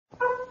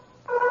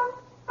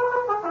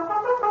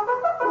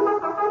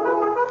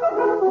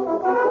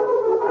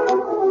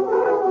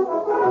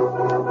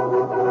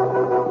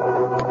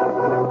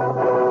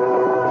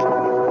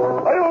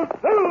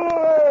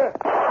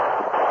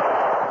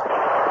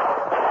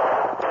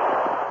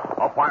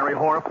fiery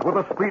horse with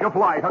the speed of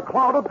light, a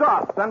cloud of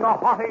dust, and a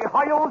haughty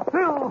Hi-Yo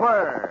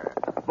Silver,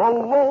 the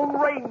Lone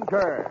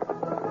Ranger.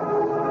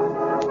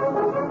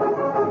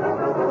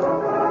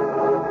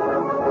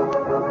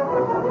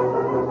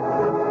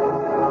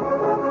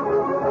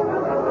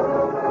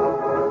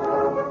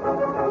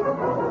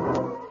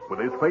 With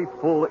his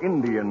faithful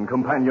Indian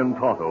companion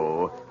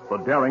Tonto, the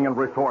daring and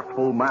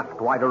resourceful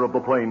masked rider of the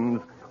plains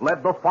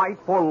led the fight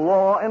for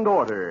law and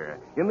order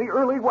in the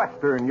early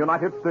western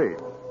United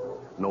States.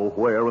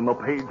 Nowhere in the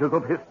pages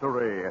of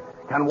history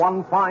can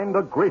one find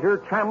a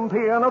greater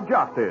champion of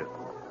justice.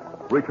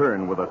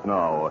 Return with us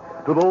now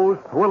to those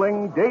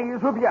thrilling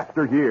days of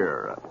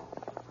yesteryear.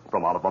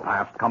 From out of the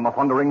past come the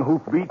thundering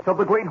hoofbeats of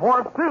the great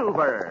horse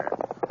Silver.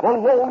 The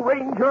Lone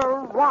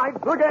Ranger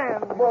rides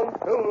again. Come on,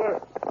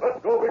 Silver.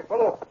 Let's go, big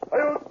fellow.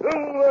 Hi-Yo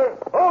Silver.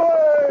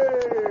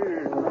 Away!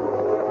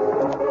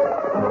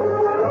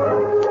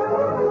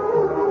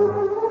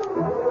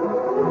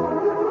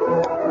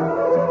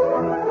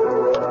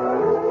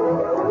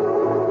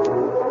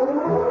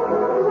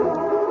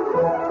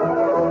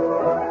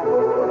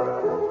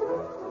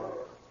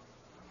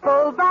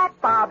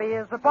 Bobby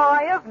is a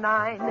boy of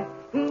 9.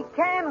 He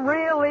can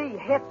really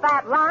hit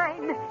that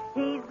line.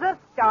 He's a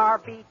star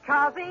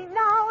because he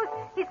knows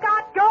he's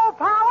got go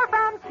power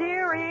from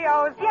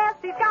Cheerios. Yes,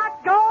 he's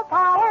got go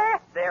power.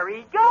 There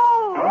he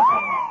goes.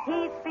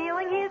 He's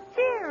feeling his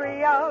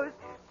Cheerios.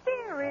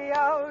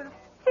 Cheerios.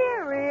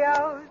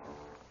 Cheerios.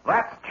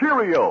 That's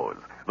Cheerios,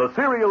 the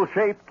cereal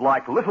shaped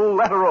like little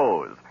letter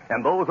O's.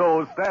 And those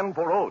O's stand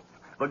for oats.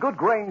 The good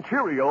grain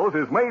Cheerios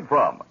is made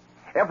from.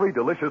 Every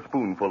delicious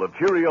spoonful of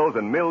Cheerios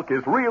and milk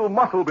is real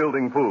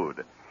muscle-building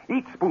food.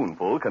 Each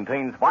spoonful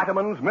contains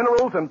vitamins,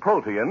 minerals, and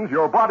proteins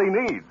your body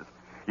needs.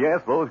 Yes,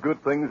 those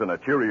good things in a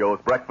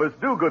Cheerios breakfast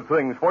do good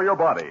things for your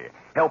body.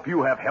 Help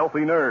you have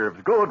healthy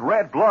nerves, good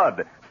red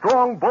blood,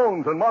 strong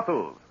bones and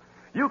muscles.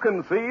 You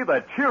can see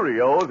that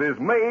Cheerios is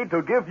made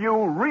to give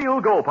you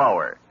real go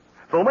power.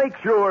 So make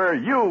sure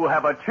you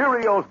have a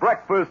Cheerios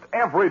breakfast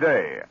every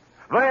day.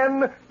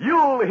 Then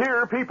you'll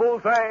hear people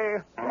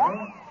say,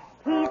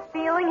 he's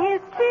feeling his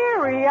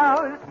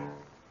Cheerios.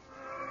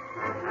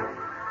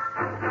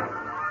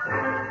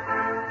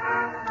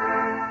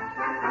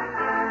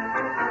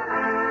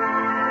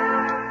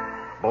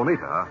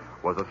 Bonita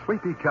was a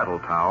sleepy cattle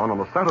town on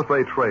the Santa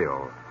Fe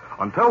Trail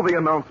until the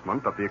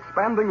announcement that the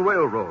expanding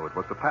railroad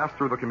was to pass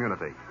through the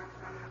community.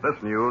 This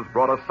news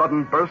brought a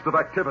sudden burst of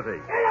activity.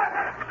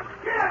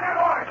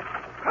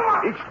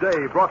 Each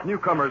day brought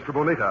newcomers to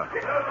Bonita.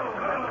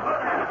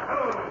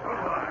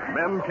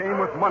 Men came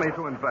with money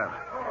to invest,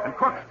 and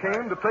crooks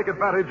came to take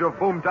advantage of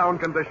boomtown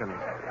conditions.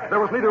 There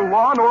was neither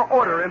law nor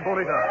order in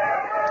Bonita.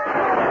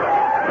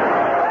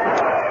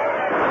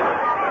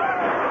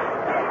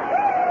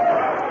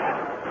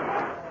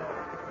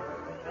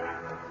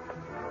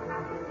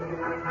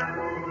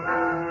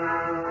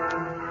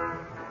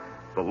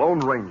 The Lone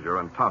Ranger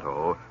and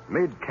Tonto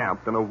made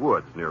camp in a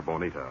woods near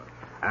Bonita,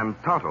 and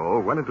Tonto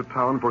went into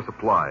town for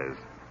supplies.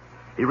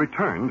 He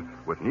returned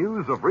with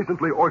news of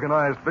recently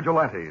organized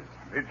vigilantes.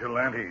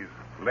 Vigilantes,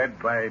 led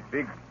by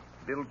Big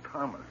Bill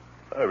Thomas.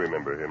 I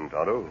remember him,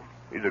 Tonto.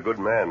 He's a good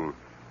man.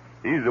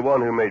 He's the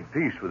one who made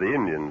peace with the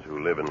Indians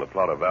who live in La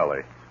Plata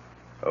Valley.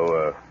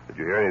 Oh, did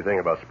you hear anything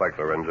about Spike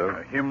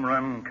Lorenzo? Him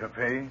run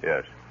cafe?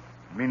 Yes.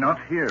 Me not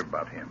hear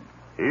about him.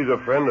 He's a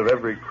friend of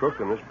every crook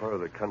in this part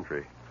of the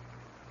country.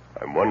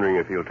 I'm wondering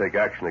if he'll take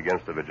action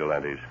against the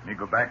vigilantes. Me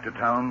go back to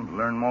town,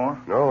 learn more?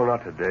 No,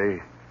 not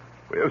today.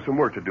 We have some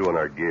work to do on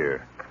our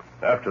gear.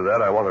 After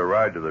that, I want to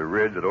ride to the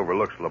ridge that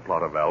overlooks La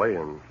Plata Valley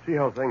and see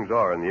how things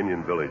are in the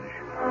Indian village.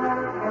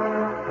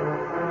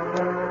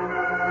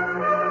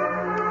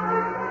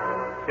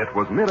 It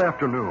was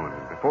mid-afternoon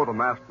before the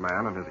masked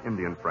man and his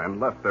Indian friend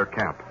left their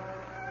camp.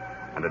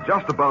 And at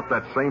just about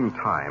that same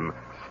time,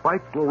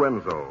 Spike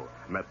Lorenzo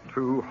met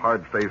two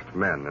hard-faced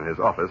men in his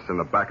office in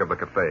the back of the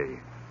cafe.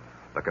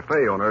 The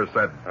cafe owner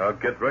said, I'll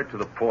get right to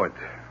the point.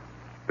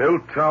 Bill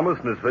Thomas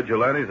and his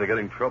vigilantes are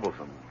getting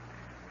troublesome.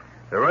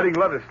 They're writing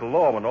letters to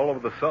lawmen all over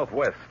the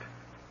Southwest.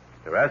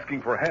 They're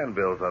asking for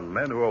handbills on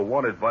men who are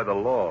wanted by the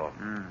law.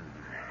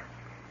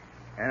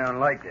 I don't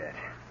like that.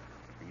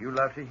 Are you,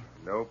 Lefty?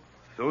 Nope.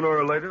 Sooner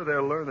or later,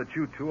 they'll learn that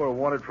you two are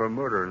wanted for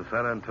murder in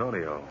San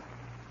Antonio.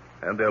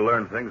 And they'll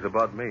learn things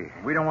about me.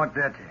 We don't want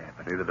that to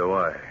happen. Neither do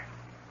I.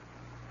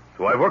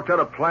 So I worked out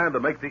a plan to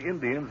make the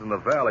Indians in the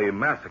valley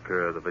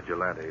massacre the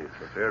vigilantes.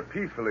 But they're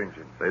peaceful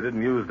Indians. They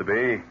didn't used to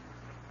be.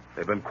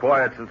 They've been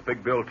quiet since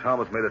Big Bill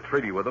Thomas made a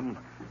treaty with them.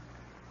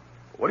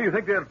 What do you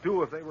think they'd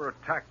do if they were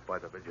attacked by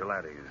the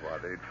vigilantes? Why,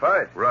 they'd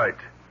fight. Right.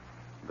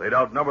 They'd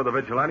outnumber the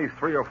vigilantes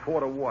 3 or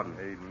 4 to 1.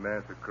 They'd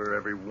massacre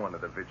every one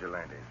of the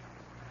vigilantes.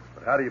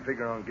 But how do you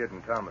figure on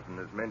getting Thomas and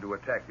his men to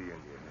attack the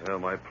Indians? Well,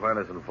 my plan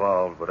is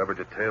involved, but every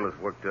detail is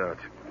worked out.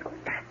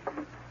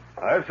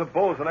 I have some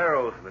bows and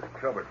arrows in this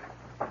cupboard.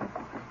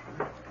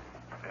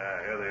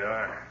 Yeah, here they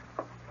are.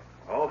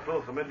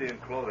 Also some Indian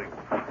clothing.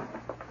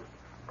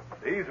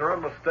 These are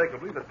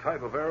unmistakably the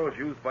type of arrows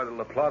used by the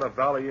La Plata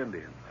Valley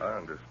Indians. I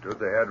understood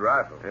they had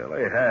rifles. Yeah,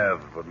 they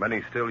have, but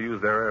many still use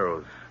their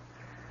arrows.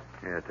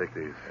 Yeah, take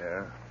these.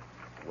 Yeah?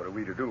 What are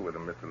we to do with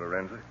them, Mr.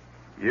 Lorenzi?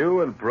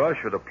 You and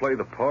Brush are to play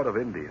the part of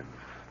Indians.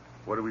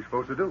 What are we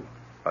supposed to do?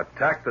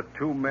 Attack the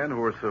two men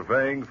who are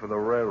surveying for the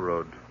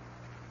railroad.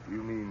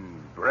 You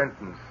mean Brent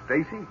and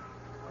Stacy?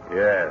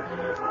 Yes.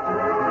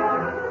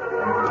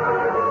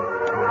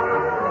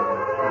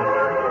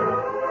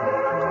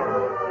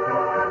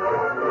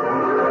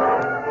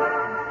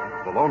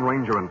 The Lone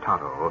Ranger and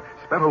Tonto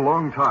spent a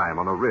long time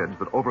on a ridge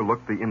that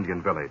overlooked the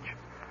Indian village.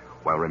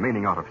 While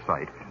remaining out of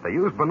sight, they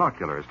used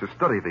binoculars to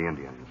study the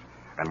Indians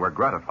and were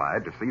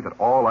gratified to see that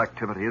all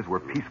activities were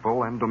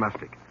peaceful and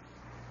domestic.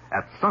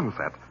 At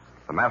sunset,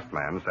 the masked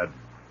man said,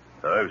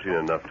 I've seen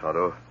enough,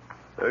 Tonto.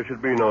 There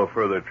should be no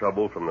further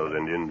trouble from those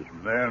Indians.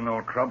 They're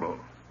no trouble.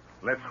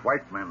 Let's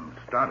white men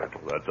start it.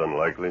 That's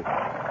unlikely.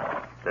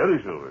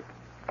 Steady, Silver.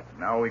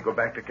 Now we go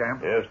back to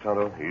camp? Yes,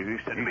 Tonto. Easy,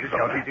 steady. Easy,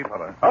 Scout. Easy,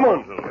 fella. Come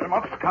on, Silver. Get him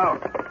up,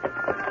 Scout.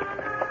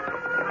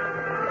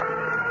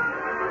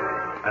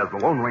 As the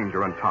Lone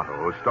Ranger and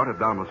Tonto started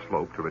down the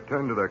slope to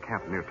return to their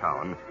camp near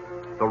town,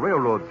 the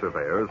railroad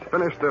surveyors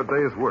finished their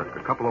day's work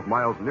a couple of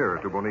miles nearer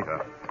to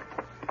Bonita.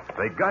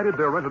 They guided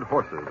their rented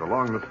horses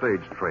along the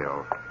stage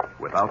trail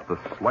without the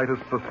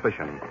slightest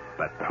suspicion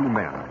that two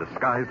men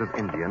disguised as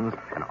Indians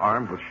and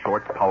armed with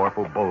short,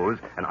 powerful bows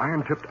and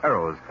iron-tipped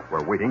arrows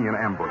were waiting in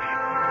ambush.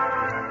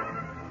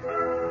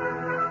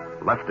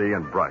 Lefty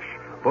and Brush,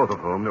 both of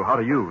whom knew how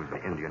to use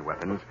the Indian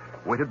weapons,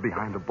 waited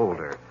behind a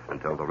boulder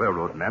until the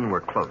railroad men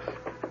were close.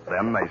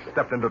 Then they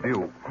stepped into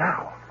view.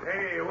 Now.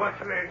 Hey, what's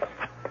this?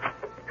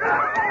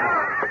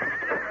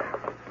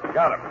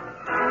 Got him.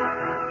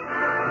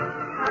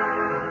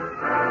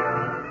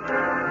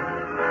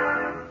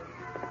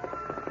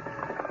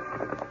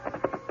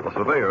 The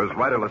surveyors'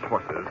 riderless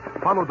horses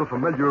followed the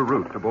familiar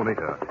route to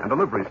Bonita and a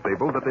livery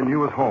stable that they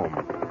knew as home.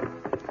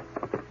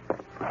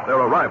 Their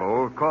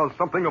arrival caused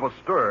something of a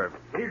stir.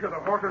 These are the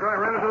horses I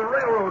ran into the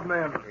railroad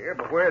men. Yeah,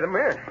 but where are the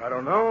men? I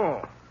don't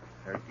know.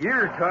 Their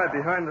gear tied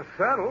behind the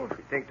saddles.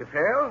 You think they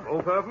fell?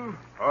 Both of them?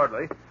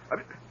 Hardly.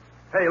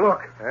 Hey,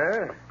 look.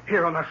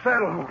 Here on the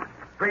saddle horn.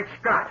 Great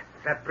Scott.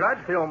 Is that blood?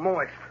 Still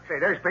moist. Say,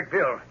 there's Big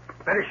Bill.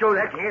 Better show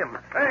that to him.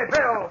 Hey,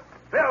 Bill.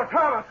 Bill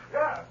Thomas.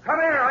 Yeah. Come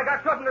here. I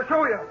got something to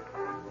show you.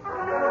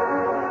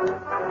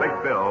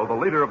 Big Bill, the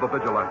leader of the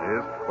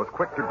Vigilantes, was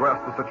quick to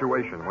grasp the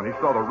situation when he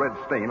saw the red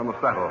stain on the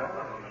saddle.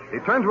 He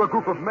turned to a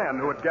group of men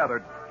who had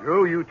gathered.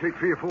 Joe, you take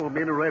 3 or 4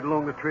 men and ride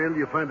along the trail till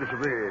you find the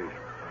surveyors.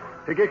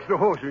 Take extra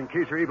horses in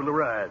case they're able to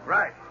ride.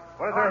 Right.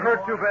 What if they're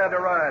hurt too bad to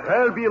ride?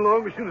 I'll be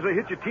along as soon as I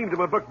hit your team to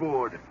my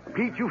buckboard.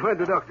 Pete, you find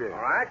the doctor.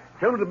 All right.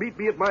 Tell him to meet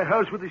me at my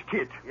house with his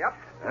kit. Yep.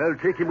 I'll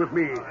take him with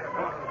me.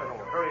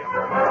 Hurry up.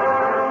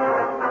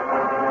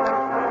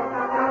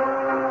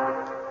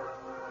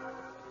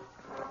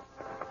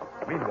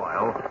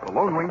 Meanwhile, the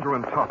Lone Ranger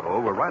and Tonto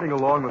were riding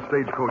along the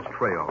stagecoach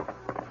trail.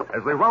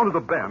 As they rounded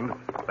a bend,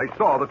 they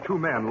saw the two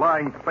men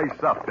lying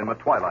face up in the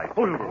twilight.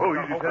 Easy,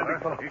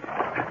 Sandy.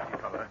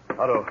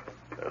 Tonto,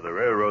 the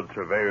railroad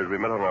surveyors we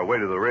met on our way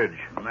to the ridge.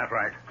 That's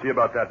right. See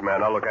about that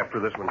man. I'll look after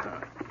this one.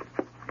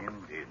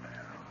 Indeed,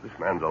 man. This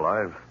man's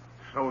alive.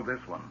 So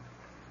this one.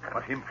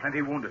 But him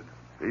plenty wounded.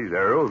 These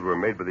arrows were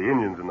made by the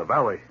Indians in the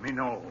valley. Me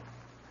know.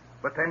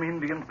 But them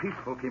Indian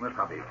peaceful,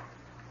 Kimasabi.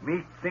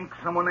 Me think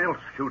someone else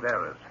shoot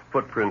arrows.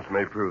 Footprints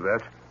may prove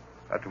that.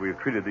 After we've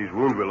treated these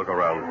wounds, we'll look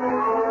around.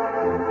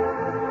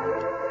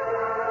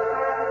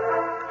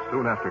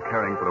 Soon after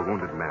caring for the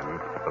wounded men,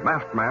 the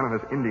masked man and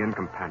his Indian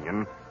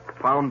companion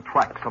found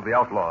tracks of the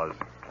outlaws.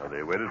 Now,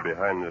 they waited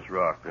behind this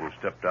rock and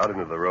stepped out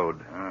into the road.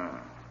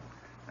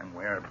 And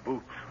wear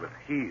boots with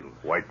heels.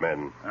 White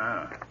men.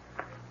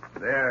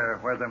 There,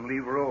 where them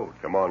leave road.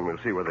 Come on, we'll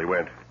see where they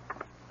went.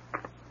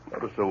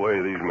 Notice the way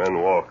these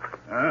men walk.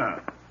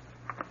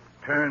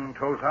 Turn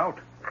toes out.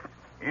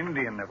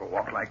 Indian never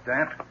walk like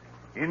that.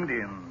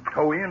 Indian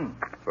toe in.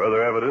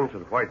 Further evidence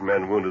that white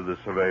men wounded the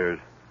surveyors.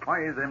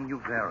 Why them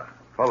use arrows?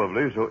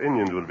 Probably so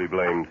Indians would be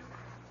blamed.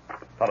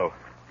 Tonto,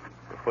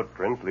 the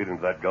footprints lead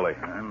into that gully.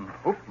 And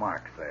hoof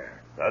marks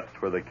there. That's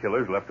where the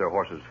killers left their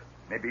horses.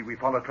 Maybe we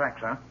follow tracks,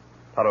 huh?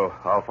 Tonto,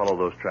 I'll follow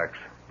those tracks.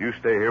 You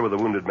stay here with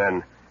the wounded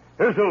men.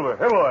 Here, Silver.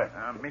 Here, boy.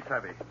 Me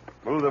savvy.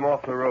 Move them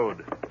off the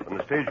road. When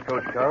the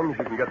stagecoach comes,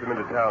 you can get them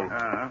into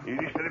town.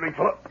 Easy, steady, big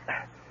fellow.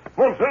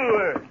 Come on,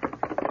 Silver.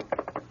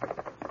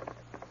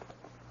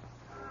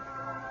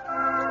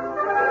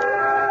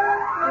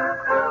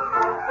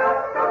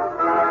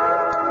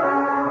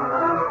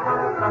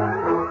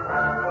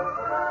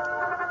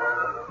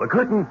 The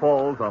curtain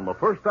falls on the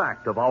first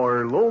act of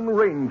our Lone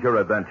Ranger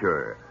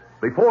adventure.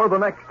 Before the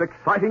next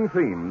exciting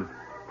scenes,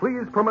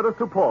 please permit us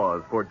to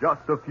pause for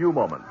just a few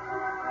moments.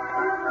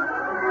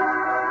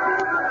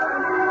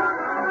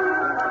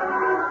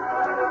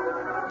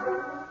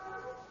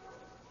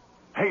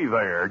 Hey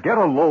there, get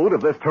a load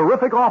of this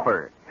terrific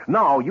offer.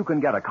 Now you can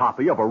get a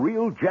copy of a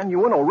real,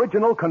 genuine,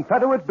 original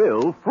Confederate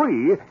bill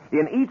free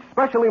in each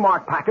specially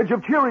marked package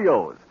of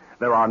Cheerios.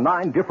 There are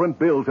 9 different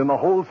bills in the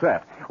whole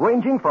set,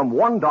 ranging from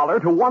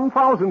 $1 to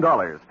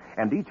 $1,000.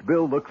 And each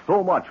bill looks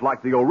so much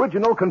like the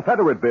original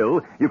Confederate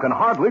bill, you can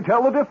hardly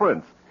tell the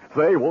difference.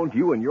 Say, won't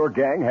you and your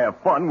gang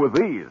have fun with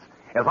these?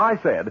 As I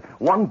said,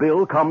 one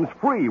bill comes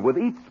free with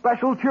each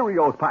special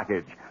Cheerios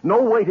package.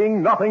 No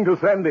waiting, nothing to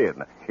send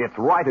in. It's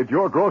right at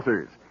your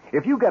grocer's.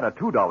 If you get a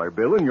 $2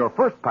 bill in your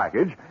first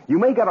package, you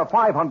may get a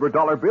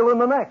 $500 bill in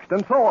the next,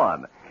 and so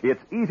on.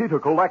 It's easy to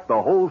collect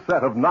the whole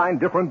set of 9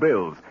 different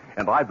bills,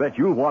 and I bet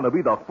you'll want to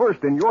be the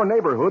first in your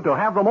neighborhood to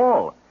have them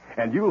all.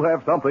 And you'll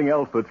have something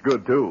else that's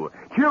good, too.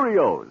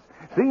 Cheerios.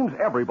 Seems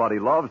everybody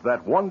loves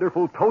that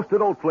wonderful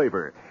toasted oat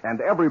flavor, and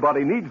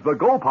everybody needs the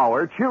go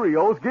power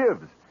Cheerios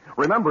gives.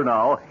 Remember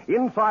now,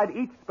 inside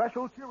each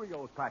special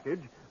Cheerios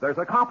package, there's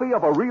a copy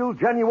of a real,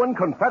 genuine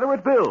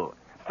Confederate bill.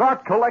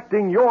 Start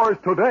collecting yours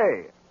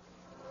today.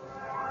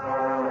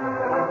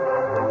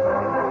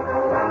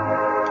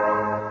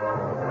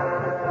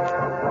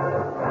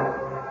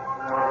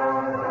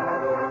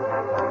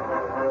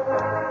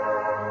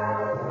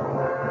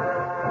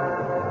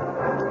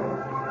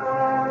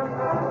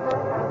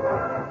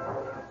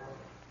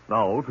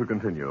 Now, to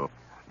continue.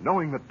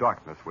 Knowing that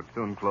darkness would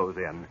soon close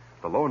in,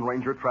 the Lone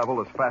Ranger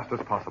traveled as fast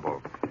as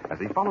possible. As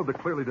he followed the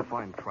clearly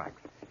defined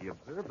tracks, he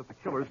observed that the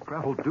killers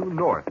traveled due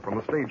north from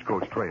the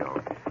stagecoach trail,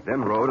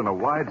 then rode in a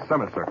wide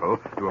semicircle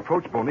to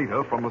approach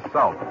Bonita from the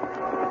south.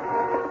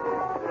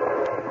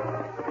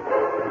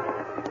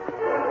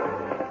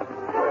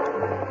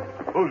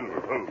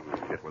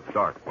 It was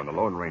dark when the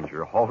Lone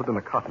Ranger halted in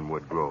a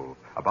cottonwood grove,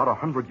 about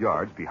 100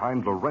 yards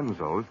behind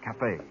Lorenzo's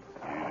cafe.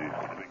 Easy,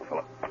 big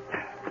fella.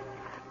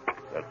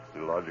 That's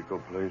the logical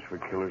place for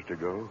killers to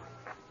go.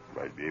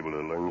 Might be able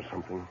to learn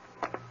something.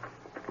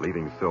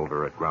 Leaving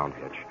Silver at ground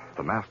hitch,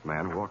 the masked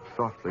man walked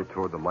softly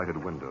toward the lighted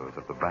windows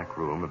of the back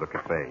room of the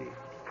cafe.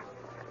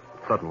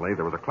 Suddenly,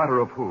 there was a clatter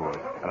of hoofs,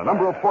 and a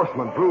number of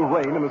horsemen drew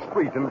rein in the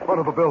street in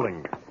front of the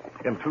building.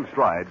 In 2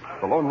 strides,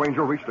 the Lone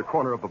Ranger reached a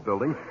corner of the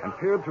building and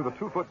peered through the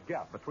 2-foot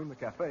gap between the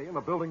cafe and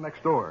the building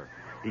next door.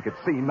 He could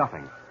see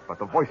nothing, but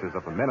the voices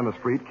of the men in the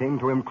street came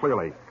to him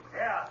clearly.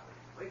 Yeah,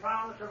 we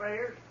found the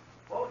surveyors.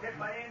 Both hit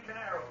by ancient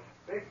arrows.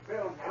 Big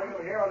Bill's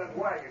bringing here on his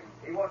wagon.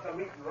 He wants a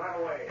meeting right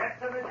away. Get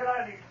the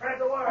Vigilantes. Spread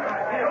the word.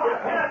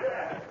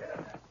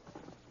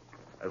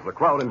 As the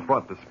crowd in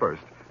front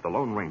dispersed, the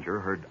Lone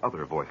Ranger heard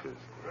other voices.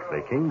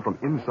 They came from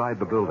inside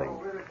the building,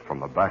 from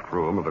the back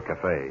room of the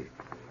cafe.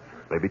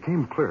 They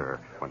became clearer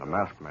when the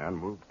masked man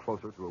moved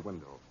closer to a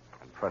window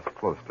and pressed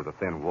close to the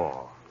thin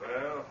wall.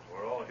 Well,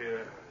 we're all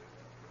here.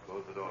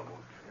 Close the door, boys.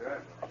 Yeah.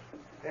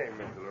 Hey,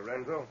 Mr.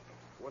 Lorenzo.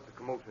 What's the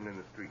commotion in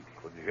the street?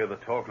 Did you hear the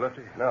talk,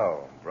 Lefty?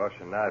 No. Brush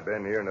and I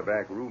been here in the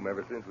back room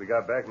ever since we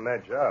got back from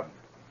that job.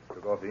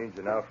 Took off the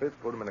engine outfits,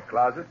 put them in a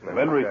closet. The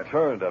men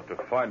returned after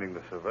finding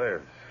the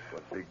surveyors.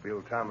 Was Big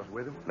Bill Thomas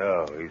with him?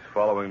 No, he's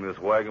following this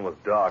wagon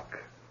with Doc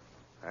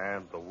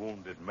and the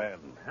wounded men.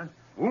 Huh?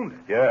 Wounded?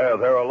 Yeah,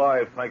 they're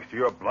alive thanks to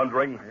your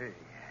blundering. Hey.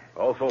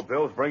 Also,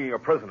 Bill's bringing a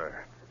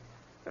prisoner.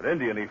 An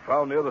Indian he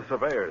found near the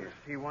surveyors. Is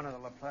he one of the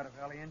La Plata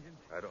Valley Indians?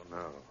 I don't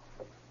know.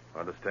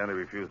 I understand he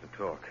refused to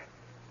talk.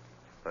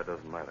 That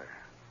doesn't matter.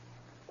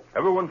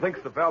 Everyone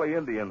thinks the Valley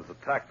Indians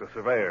attacked the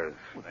surveyors.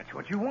 Well, that's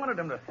what you wanted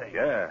them to think.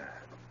 Yeah.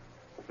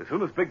 As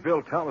soon as Big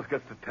Bill Thomas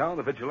gets to town,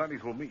 the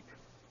Vigilantes will meet.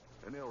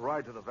 Then they'll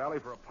ride to the valley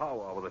for a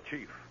powwow with the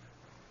chief.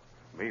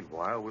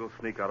 Meanwhile, we'll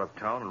sneak out of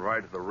town and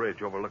ride to the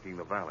ridge overlooking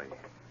the valley.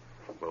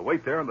 We'll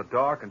wait there in the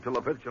dark until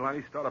the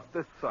Vigilantes start up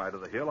this side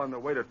of the hill on their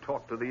way to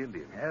talk to the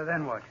Indians. Yeah,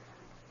 then what?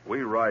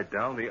 We ride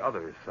down the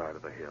other side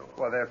of the hill.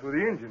 Well, that's where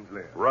the Indians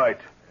live. Right.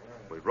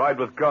 We ride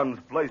with guns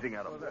blazing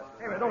at them.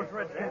 Hey, but those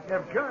redskins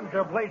have guns.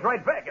 They'll blaze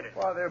right back at us.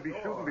 Well, they'll be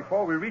shooting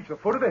before we reach the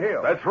foot of the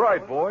hill. That's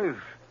right, boys.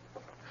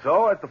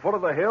 So, at the foot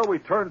of the hill, we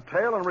turn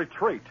tail and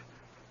retreat.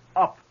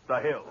 Up the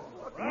hill.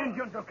 The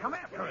Indians will come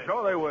after us.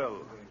 Sure they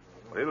will.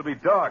 But it'll be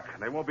dark,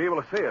 and they won't be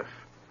able to see us.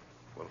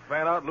 We'll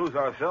fan out and lose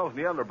ourselves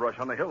in the underbrush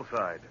on the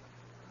hillside.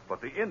 But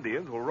the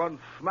Indians will run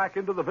smack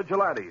into the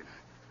Vigilantes.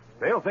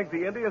 They'll think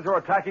the Indians are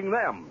attacking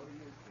them.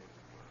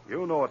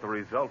 You know what the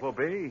result will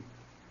be.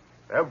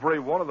 Every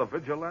one of the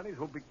Vigilantes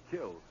will be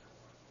killed.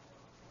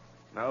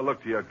 Now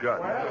look to your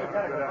guns.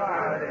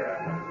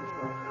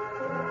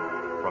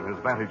 From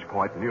his vantage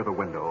point near the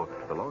window,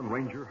 the Lone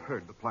Ranger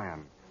heard the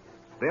plan.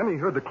 Then he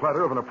heard the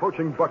clatter of an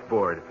approaching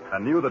buckboard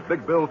and knew that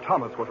Big Bill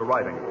Thomas was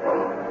arriving.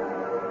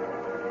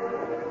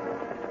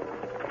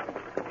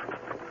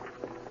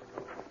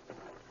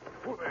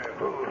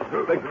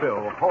 Big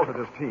Bill halted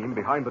his team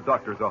behind the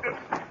doctor's office.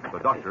 The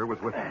doctor was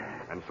with him,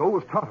 and so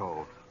was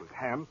Tonto, whose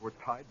hands were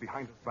tied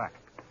behind his back.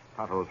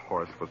 Tonto's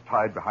horse was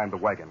tied behind the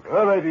wagon.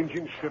 All right,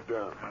 Injun, sit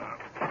down.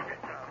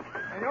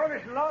 I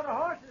noticed a lot of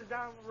horses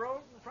down the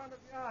road in front of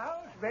your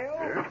house,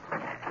 Bill.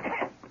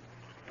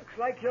 Looks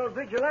like your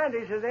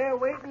Vigilantes are there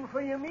waiting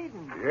for your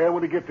meeting. Yeah, I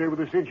want to get there with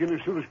this Injun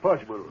as soon as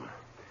possible.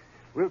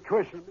 We'll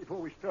question him before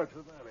we start to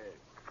the valley.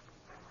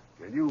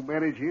 Can you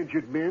manage the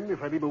injured men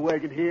if I leave a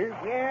wagon here?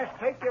 Yes,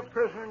 take your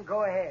prisoner and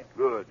go ahead.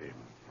 Good.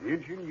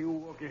 Injun, you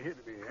walk ahead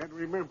of me. And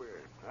remember,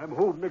 I'm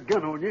holding a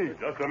gun on you.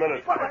 Just a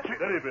minute.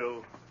 Steady,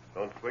 Bill.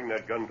 Don't swing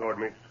that gun toward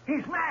me.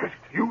 He's masked.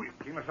 You,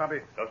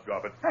 Kimasabi. Just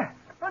drop it.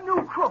 A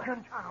new crook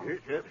in town.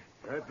 Yes,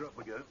 I drop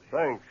my gun.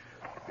 Thanks.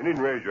 You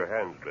needn't raise your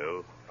hands,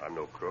 Bill. I'm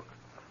no crook.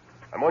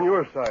 I'm on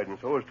your side, and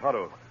so is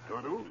Tonto.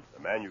 Tonto?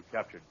 The man you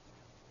captured.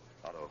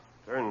 Tonto,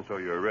 turn so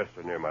your wrists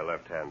are near my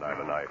left hand. I have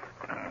a knife.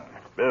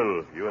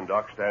 Bill, you and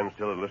Doc stand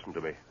still and listen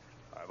to me.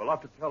 I have a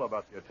lot to tell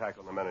about the attack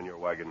on the men in your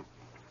wagon.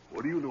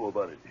 What do you know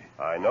about it?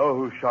 I know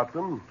who shot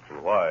them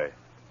and why.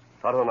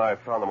 Tonto and I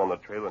found them on the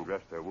trail and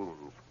dressed their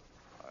wounds.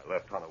 I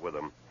left Tonto with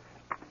them.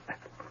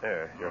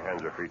 There, your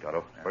hands are free,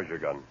 Tonto. Where's your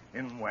gun?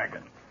 In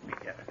wagon.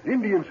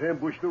 Indians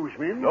ambushed those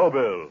men? No,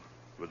 Bill.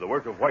 It was the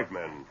work of white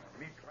men.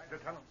 Me try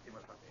to tell him,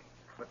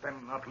 but then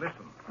not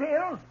listen.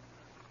 Bill,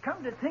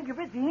 come to think of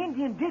it, the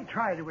Indian did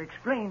try to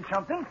explain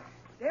something.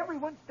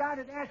 Everyone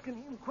started asking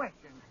him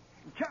questions,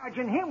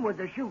 charging him with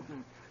the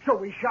shooting. So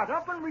we shut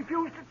up and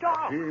refused to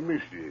talk. Hey,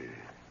 mister.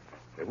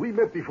 Have we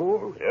met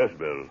before? Yes,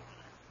 Bill.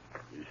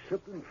 There's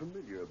something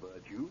familiar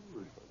about you.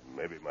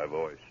 Maybe my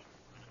voice.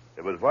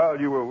 It was while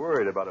you were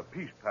worried about a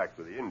peace pact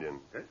with the Indians.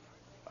 Huh?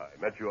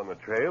 I met you on the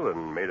trail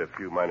and made a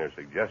few minor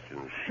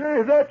suggestions.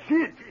 Say, that's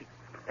it.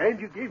 And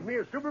you gave me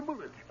a silver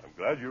bullet. I'm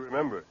glad you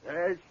remember.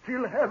 I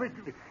still have it.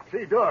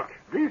 Say, Doc,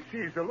 this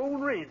is the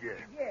Lone Ranger.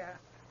 Yeah,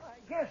 I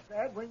guessed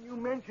that when you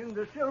mentioned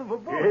the silver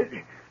bullet.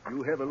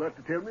 You have a lot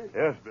to tell me?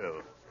 Yes,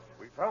 Bill.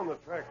 We found the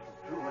tracks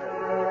of two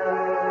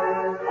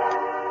men.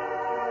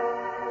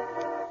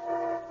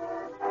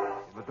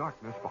 In the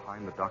darkness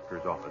behind the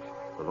doctor's office,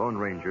 the Lone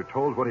Ranger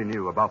told what he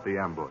knew about the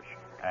ambush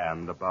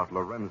and about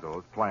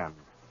Lorenzo's plan.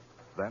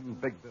 Then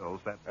Big Bill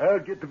said, I'll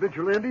get the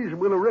Vigilantes and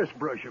we'll arrest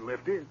Brush and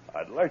Lefty.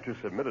 I'd like to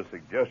submit a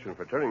suggestion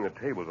for turning the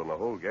tables on the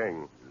whole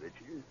gang. Let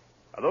you?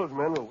 Now, those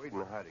men will wait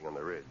in hiding on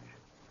the ridge.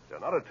 They'll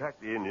not attack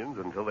the Indians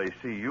until they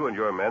see you and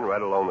your men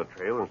right along the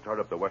trail and start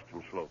up the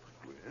western slope.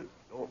 Well,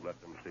 Don't let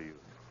them see you.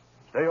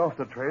 Stay off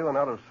the trail and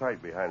out of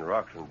sight behind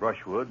rocks and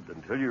brushwood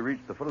until you reach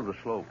the foot of the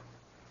slope.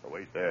 Now,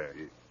 wait there.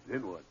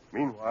 then what?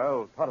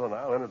 Meanwhile, Tonto and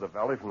I'll enter the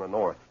valley from the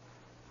north.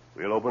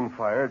 We'll open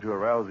fire to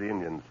arouse the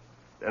Indians.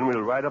 Then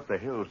we'll ride up the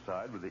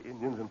hillside with the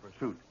Indians in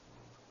pursuit,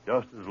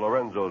 just as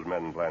Lorenzo's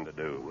men plan to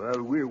do.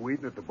 Well, we're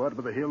waiting at the bottom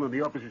of the hill on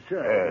the opposite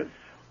side. Yes.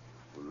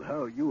 Well,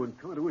 how you and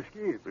Tonto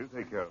escape? We'll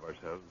take care of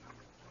ourselves.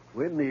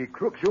 When the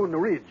crooks on the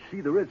ridge see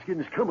the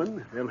Redskins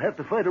coming, they'll have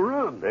to fight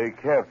around. They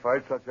can't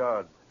fight such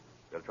odds.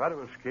 They'll try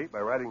to escape by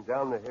riding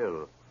down the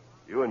hill.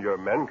 You and your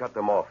men cut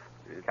them off.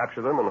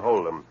 Capture them and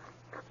hold them.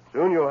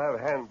 Soon you'll have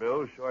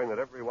handbills showing that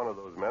every one of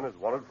those men is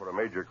wanted for a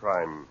major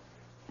crime.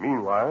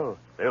 Meanwhile,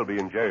 they'll be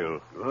in jail.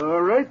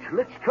 All right,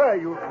 let's try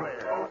your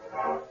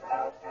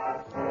plan.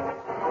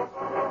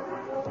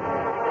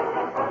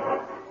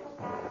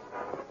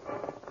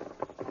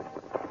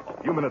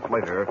 A few minutes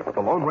later,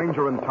 the Lone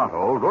Ranger and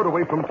Tonto rode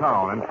away from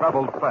town and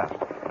traveled fast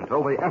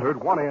until they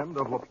entered one end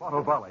of La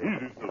Plata Valley.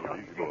 Easy,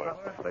 boy.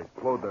 They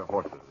slowed their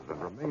horses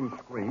and remained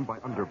screened by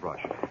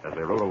underbrush as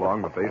they rode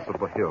along the base of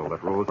the hill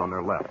that rose on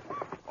their left.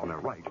 On their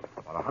right,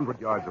 about 100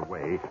 yards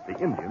away, the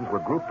Indians were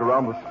grouped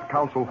around the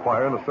council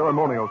fire in a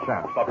ceremonial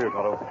chant. Stop here,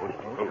 Tonto.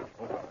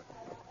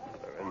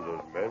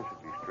 Lorenzo's men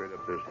should be straight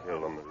up this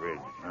hill on the ridge.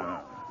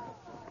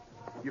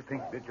 You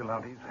think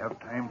Vigilantes have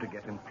time to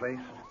get in place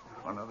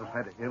on the other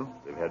side of the hill?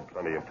 They've had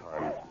plenty of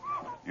time.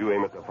 You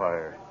aim at the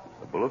fire.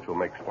 The bullets will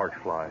make sparks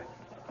fly.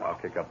 I'll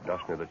kick up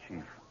dust near the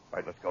chief.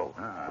 Right, let's go.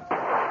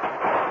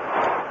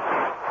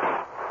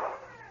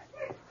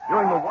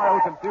 During the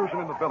wild confusion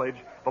in the village,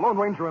 the Lone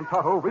Ranger and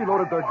Tonto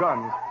reloaded their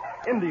guns.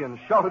 Indians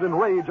shouted in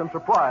rage and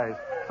surprise.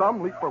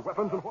 Some leaped for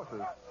weapons and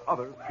horses.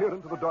 Others peered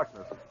into the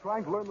darkness,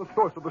 trying to learn the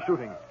source of the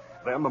shooting.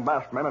 Then the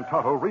masked men and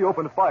Tonto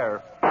reopened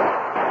fire.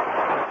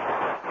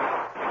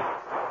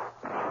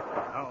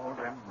 Now,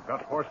 them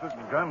got horses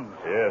and guns.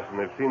 Yes, and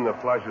they've seen the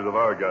flashes of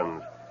our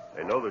guns.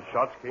 They know the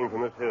shots came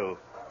from this hill.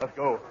 Let's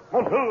go.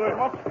 Come on, Hill,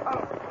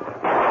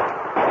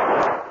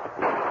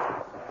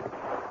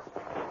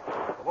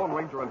 The Lone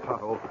Ranger and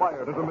Tonto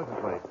fired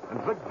intermittently and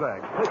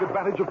zigzagged to take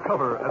advantage of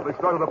cover as they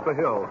started up the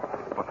hill.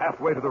 But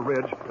halfway to the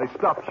ridge, they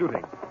stopped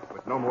shooting.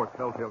 With no more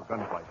telltale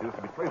gun flashes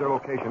to betray their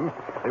location,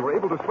 they were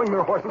able to swing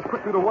their horses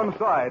quickly to one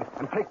side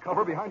and take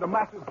cover behind a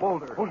massive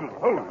boulder.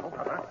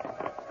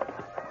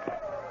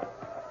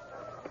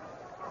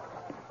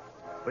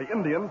 The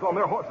Indians on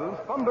their horses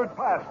thundered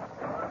past.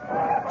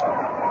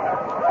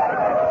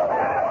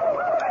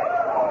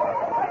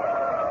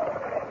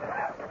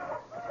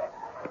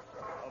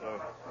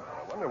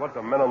 I wonder what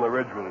the men on the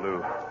ridge will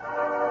do.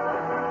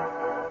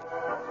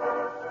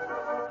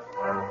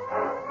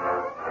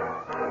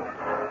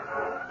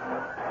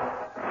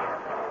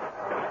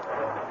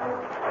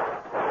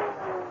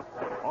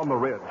 On the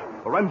ridge,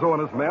 Lorenzo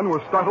and his men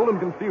were startled and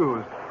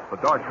confused. The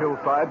dark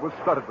hillside was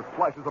studded with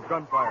flashes of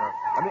gunfire,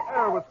 and the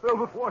air was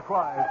filled with war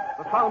cries,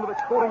 the sound of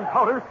exploding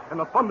powder, and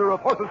the thunder of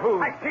horses'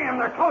 hooves. I see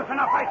them. They're close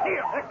enough. I see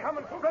them. They're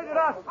coming straight at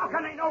us. How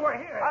can they know we're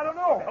here? I don't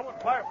know. Someone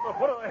fired from the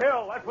foot of the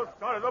hill. That's what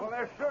started them. Well,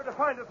 they're sure to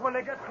find us when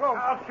they get close.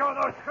 I'll show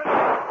those critters.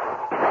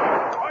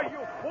 Why,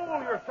 you fool.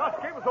 Your shots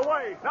gave us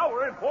away. Now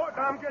we're in port.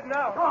 I'm getting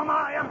out. So am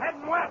I. I'm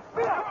heading west.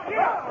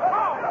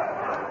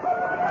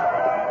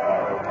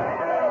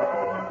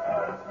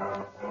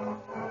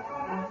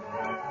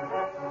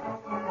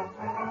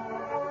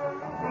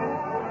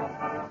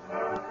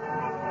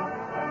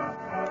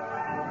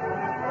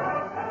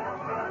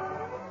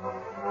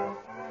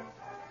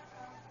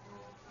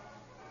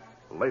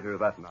 Later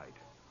that night,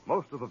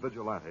 most of the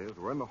vigilantes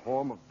were in the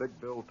home of Big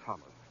Bill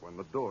Thomas when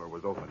the door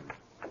was opened.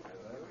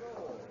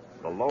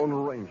 The Lone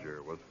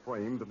Ranger was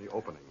framed in the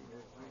opening.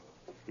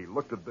 He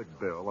looked at Big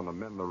Bill and the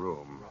men in the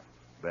room,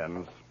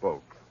 then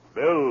spoke.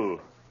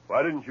 Bill,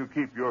 why didn't you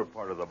keep your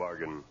part of the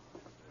bargain?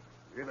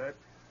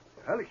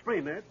 I'll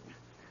explain that.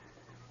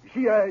 You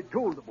see, I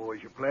told the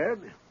boys your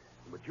plan.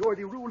 The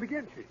majority ruled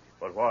against it.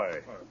 But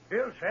why?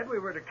 Bill said we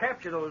were to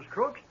capture those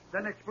crooks,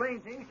 then explain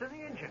things to the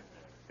Indians.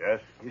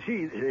 Yes? You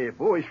see, the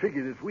boys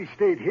figured if we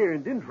stayed here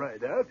and didn't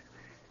ride out,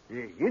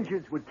 the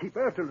Indians would keep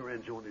after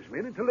Lorenzo and his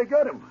men until they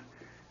got him.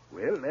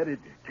 Well, that'd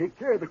take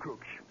care of the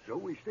crooks, so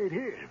we stayed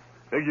here.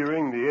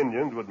 Figuring the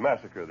Indians would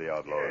massacre the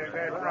outlaws.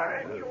 That's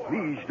right.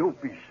 Please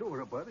don't be sore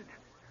about it.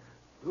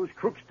 Those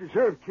crooks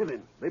deserve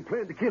killing. They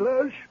planned to kill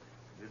us.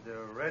 Did the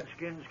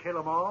Redskins kill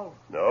them all?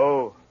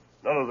 No,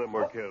 none of them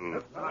were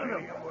killed.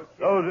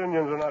 Those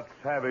Indians are not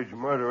savage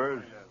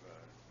murderers.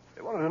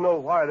 They wanted to know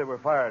why they were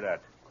fired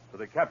at, so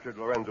they captured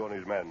Lorenzo and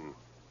his men.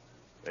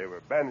 They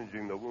were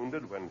bandaging the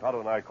wounded when Tonto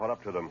and I caught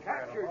up to them.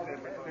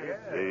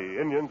 The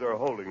Indians are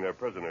holding their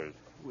prisoners.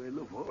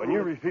 When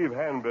you receive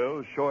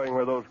handbills showing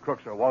where those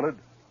crooks are wanted,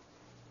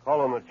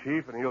 call on the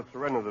chief and he'll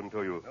surrender them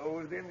to you.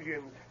 Those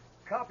Indians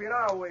copied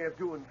our way of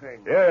doing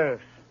things. Yes.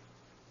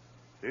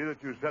 See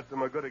that you set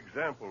them a good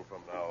example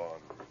from now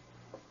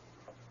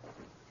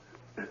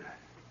on.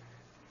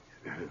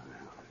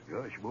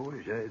 Gosh,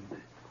 boys,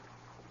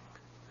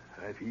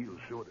 I feel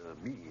sort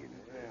of mean.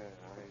 Yeah,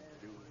 I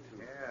do, too.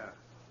 Yeah.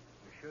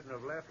 We shouldn't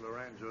have left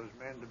Lorenzo's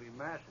men to be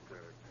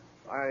massacred.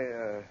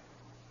 I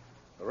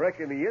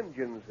reckon the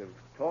Indians have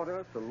taught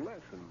us a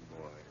lesson,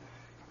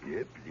 boys.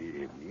 Yep,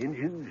 the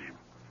Indians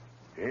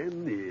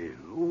and the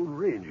Lone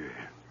Ranger.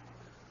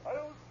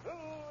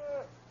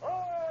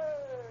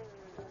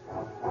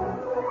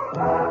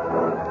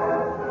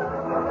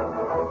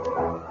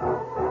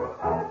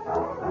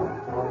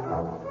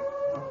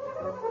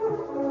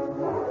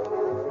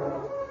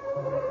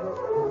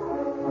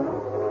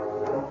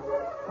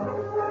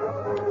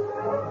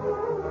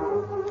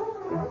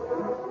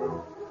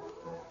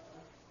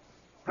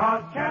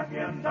 Cause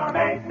champions are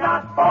made,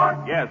 not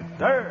born. Yes,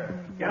 sir.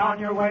 Get on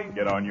your way.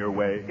 Get on your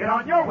way. Get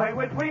on your way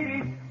with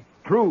Wheaties.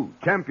 True,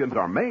 champions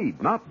are made,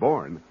 not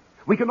born.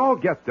 We can all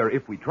get there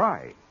if we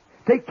try.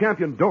 Take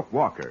champion Doak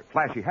Walker,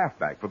 flashy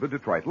halfback for the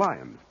Detroit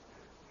Lions.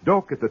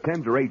 Doak, at the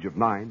tender age of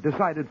 9,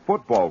 decided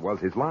football was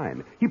his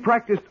line. He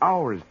practiced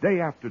hours day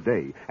after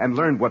day and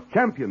learned what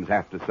champions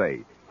have to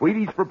say.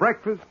 Wheaties for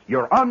breakfast,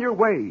 you're on your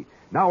way.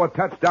 Now a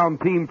touchdown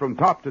team from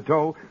top to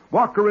toe.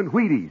 Walker and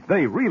Wheaties,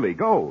 they really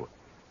go.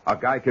 A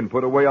guy can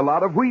put away a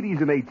lot of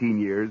Wheaties in 18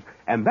 years,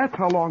 and that's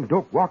how long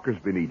Doak Walker's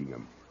been eating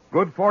them.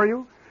 Good for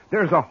you?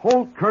 There's a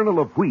whole kernel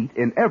of wheat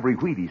in every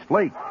Wheaties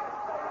flake.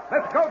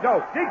 Let's go,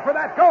 Doak. Dig for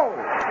that goal.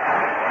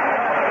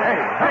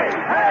 Hey, hey,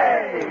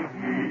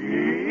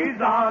 hey!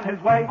 He's on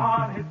his way,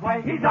 on his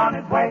way. He's on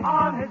his way,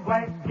 on his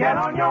way. Get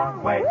on your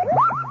way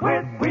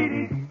with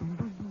Wheaties.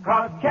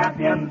 Cause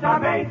champions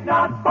are made,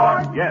 not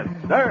born. Yes,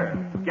 sir.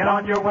 Get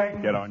on your way.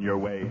 Get on your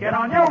way. Get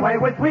on your way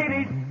with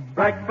Wheaties.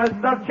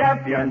 Breakfast of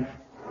champions.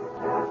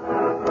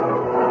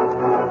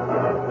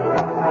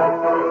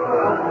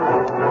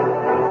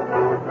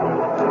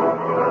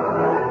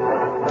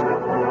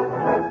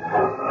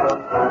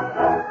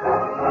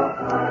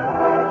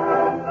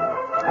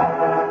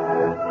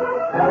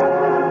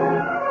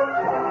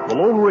 The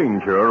Lone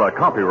Ranger, a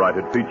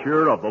copyrighted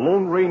feature of the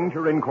Lone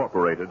Ranger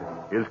Incorporated,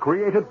 is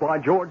created by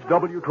George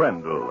W.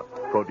 Trendle,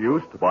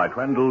 produced by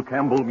Trendle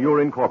Campbell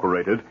Muir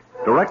Incorporated,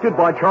 directed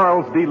by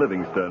Charles D.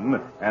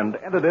 Livingston, and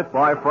edited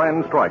by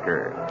Fran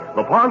Striker.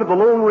 The part of the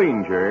Lone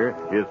Ranger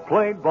is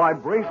played by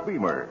Brace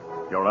Beemer.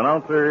 Your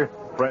announcer,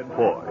 Fred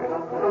Foy.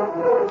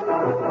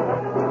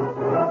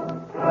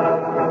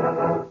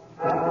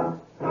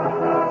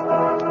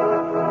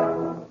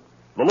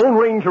 The Lone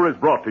Ranger is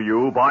brought to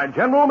you by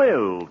General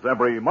Mills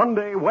every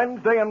Monday,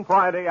 Wednesday, and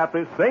Friday at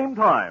this same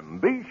time.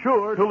 Be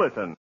sure to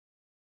listen.